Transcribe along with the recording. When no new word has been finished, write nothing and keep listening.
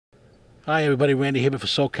Hi, everybody. Randy here for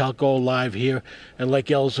SoCal Go live here at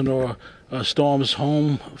Lake Elsinore Storm's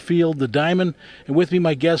home field, the Diamond. And with me,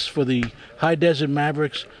 my guest for the High Desert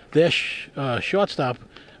Mavericks, their shortstop,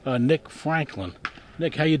 Nick Franklin.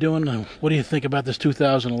 Nick, how you doing? What do you think about this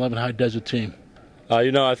 2011 High Desert team? I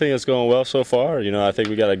think it's going well so far. I think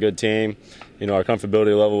we got a good team. Our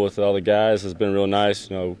comfortability level with all the guys has been real nice.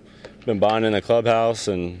 Been bonding in the clubhouse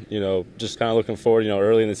and, just kind of looking forward,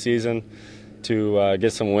 early in the season to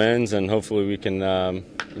get some wins, and hopefully we can,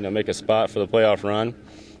 make a spot for the playoff run.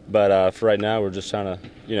 But for right now, we're just trying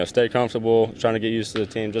to, stay comfortable, trying to get used to the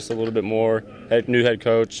team just a little bit more. New head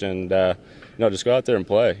coach, and just go out there and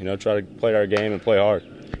play. Try to play our game and play hard.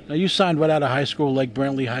 Now, you signed right out of high school, Lake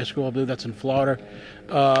Brantley High School. I believe that's in Florida.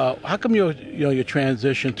 How come your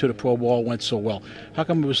transition to the pro ball went so well? How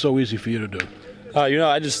come it was so easy for you to do?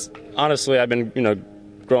 Honestly, I've been,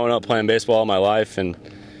 growing up playing baseball all my life, and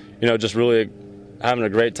just really having a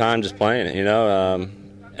great time just playing it.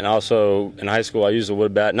 And also in high school, I used the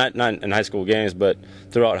wood bat, not in high school games, but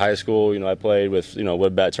throughout high school, I played with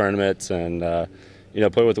wood bat tournaments and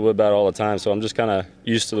played with the wood bat all the time. So I'm just kind of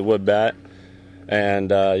used to the wood bat.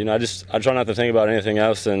 And, I try not to think about anything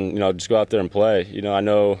else and, just go out there and play. I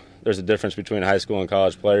know there's a difference between high school and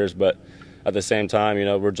college players, but at the same time,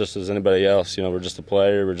 we're just as anybody else. We're just a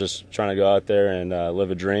player. We're just trying to go out there and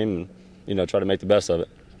live a dream and, try to make the best of it.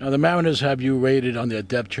 Now, the Mariners have you rated on their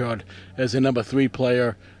depth chart as the number 3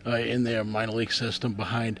 player in their minor league system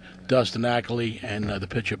behind Dustin Ackley and the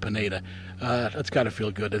pitcher Pineda. That's got to feel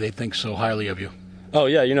good that they think so highly of you. Oh,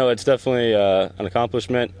 yeah, it's definitely an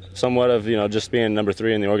accomplishment, somewhat of, just being number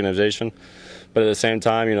 3 in the organization. But at the same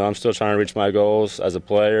time, I'm still trying to reach my goals as a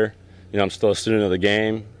player. I'm still a student of the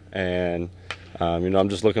game, and, I'm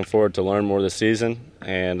just looking forward to learn more this season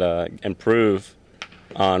and improve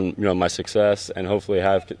on, my success and hopefully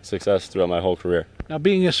have success throughout my whole career. Now,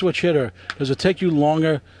 being a switch hitter, does it take you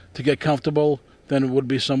longer to get comfortable than it would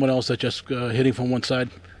be someone else that's just hitting from one side?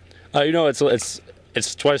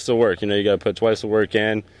 It's twice the work. You got to put twice the work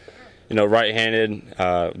in. Right-handed,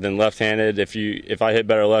 then left-handed. If I hit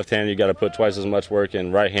better left-handed, you got to put twice as much work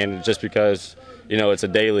in right-handed, just because it's a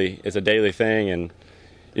daily thing, and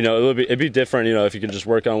it'd be different. If you could just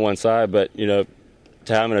work on one side, but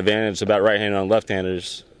to have an advantage about right-handed on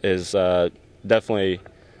left-handers is definitely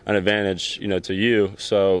an advantage to you.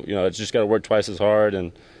 So it's just got to work twice as hard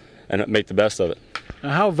and make the best of it. Now,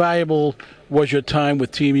 how valuable was your time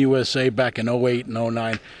with Team USA back in 08 and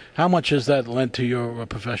 09? How much has that lent to your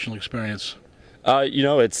professional experience?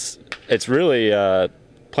 It's really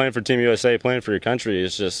playing for Team USA, playing for your country.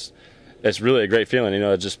 It's really a great feeling.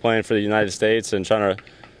 Just playing for the United States and trying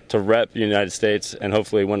to rep the United States and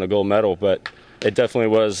hopefully win a gold medal. But it definitely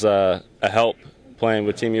was a help playing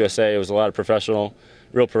with Team USA. It was a lot of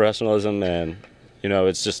real professionalism, and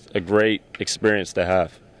it's just a great experience to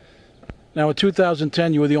have. Now, in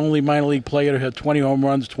 2010, you were the only minor league player to hit 20 home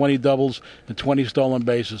runs, 20 doubles, and 20 stolen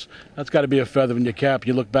bases. That's got to be a feather in your cap.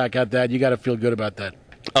 You look back at that, you got to feel good about that.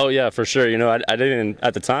 Oh yeah, for sure. I didn't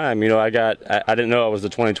at the time. I didn't know I was the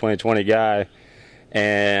 20-20-20 guy,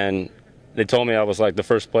 and they told me I was like the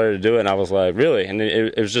first player to do it, and I was like, really? And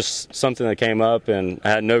it was just something that came up, and I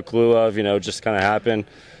had no clue of. Just kind of happened.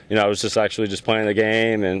 I was just actually just playing the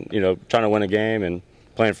game and trying to win a game and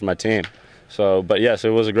playing for my team. So, but yes, it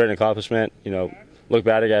was a great accomplishment. Look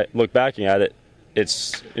back at it,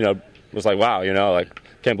 it's was like, wow, like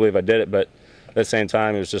can't believe I did it. But at the same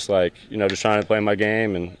time, it was just like just trying to play my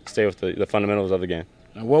game and stay with the fundamentals of the game.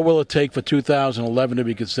 Now, what will it take for 2011 to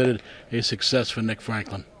be considered a success for Nick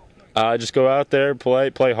Franklin? Just go out there,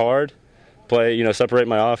 play hard, separate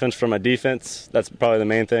my offense from my defense. That's probably the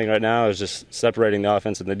main thing right now, is just separating the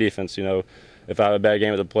offense and the defense. If I have a bad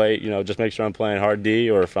game at the plate, just make sure I'm playing hard D,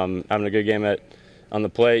 or if I'm having a good game on the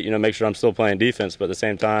plate, make sure I'm still playing defense, but at the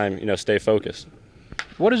same time, stay focused.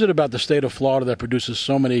 What is it about the state of Florida that produces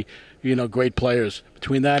so many, great players?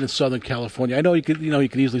 Between that and Southern California, I know you could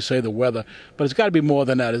easily say the weather, but it's got to be more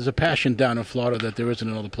than that. There's a passion down in Florida that there isn't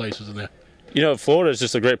in other places in there. Florida is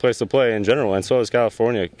just a great place to play in general, and so is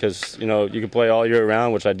California, because you can play all year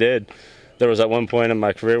round, which I did. There was at one point in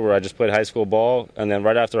my career where I just played high school ball, and then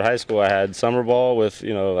right after high school I had summer ball with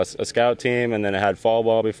a scout team, and then I had fall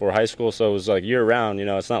ball before high school. So it was like year round.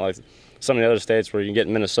 It's not like some of the other states where you can get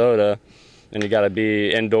in Minnesota and you got to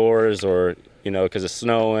be indoors, or because it's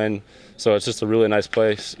snowing. So it's just a really nice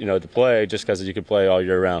place to play, just because you can play all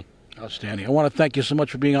year round. Outstanding. I want to thank you so much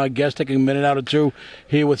for being our guest, taking a minute out or two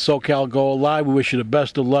here with SoCal Go Live. We wish you the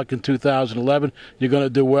best of luck in 2011. You're going to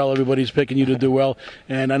do well. Everybody's picking you to do well.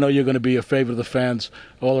 And I know you're going to be a favorite of the fans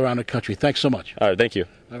all around the country. Thanks so much. All right, thank you.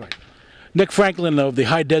 All right. Nick Franklin of the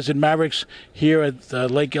High Desert Mavericks here at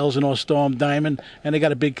Lake Elsinore Storm Diamond, and they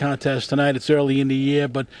got a big contest tonight. It's early in the year,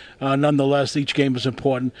 but nonetheless, each game is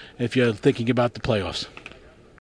important if you're thinking about the playoffs.